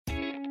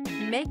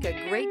Make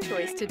a great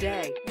choice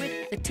today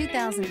with the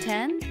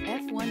 2010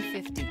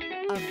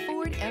 F-150. A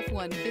Ford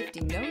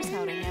F-150 knows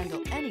how to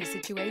handle any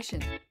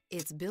situation.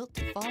 It's built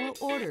to follow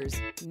orders,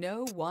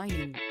 no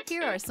whining.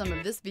 Here are some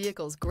of this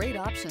vehicle's great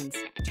options: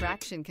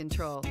 traction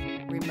control,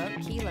 remote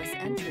keyless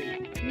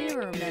entry,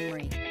 mirror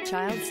memory,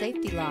 child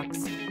safety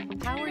locks,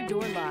 power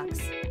door locks,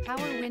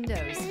 power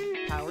windows,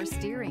 power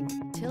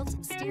steering, tilt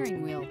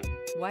steering wheel,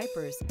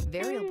 wipers,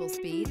 variable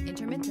speed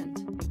intermittent,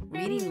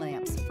 reading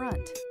lamps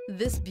front.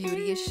 This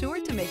beauty is sure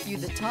to make you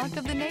the talk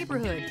of the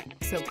neighborhood.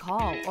 So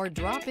call or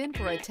drop in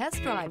for a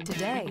test drive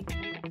today.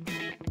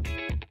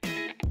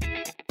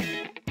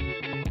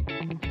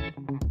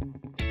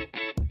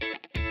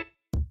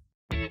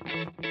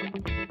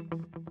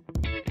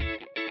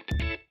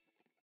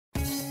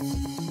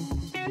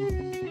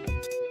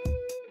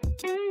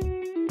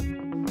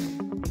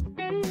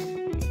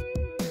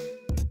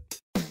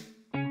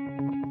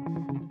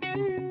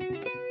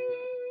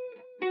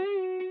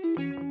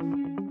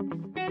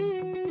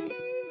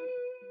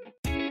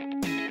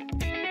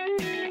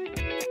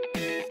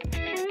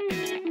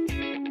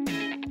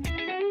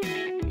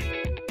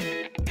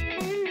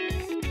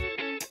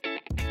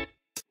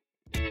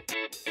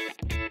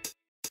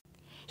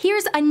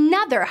 Here's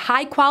another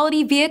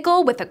high-quality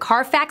vehicle with a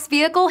Carfax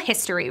Vehicle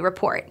History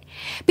Report.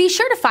 Be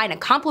sure to find a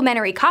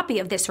complimentary copy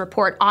of this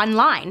report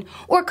online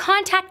or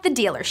contact the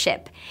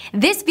dealership.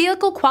 This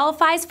vehicle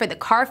qualifies for the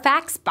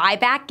Carfax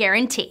Buyback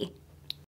Guarantee.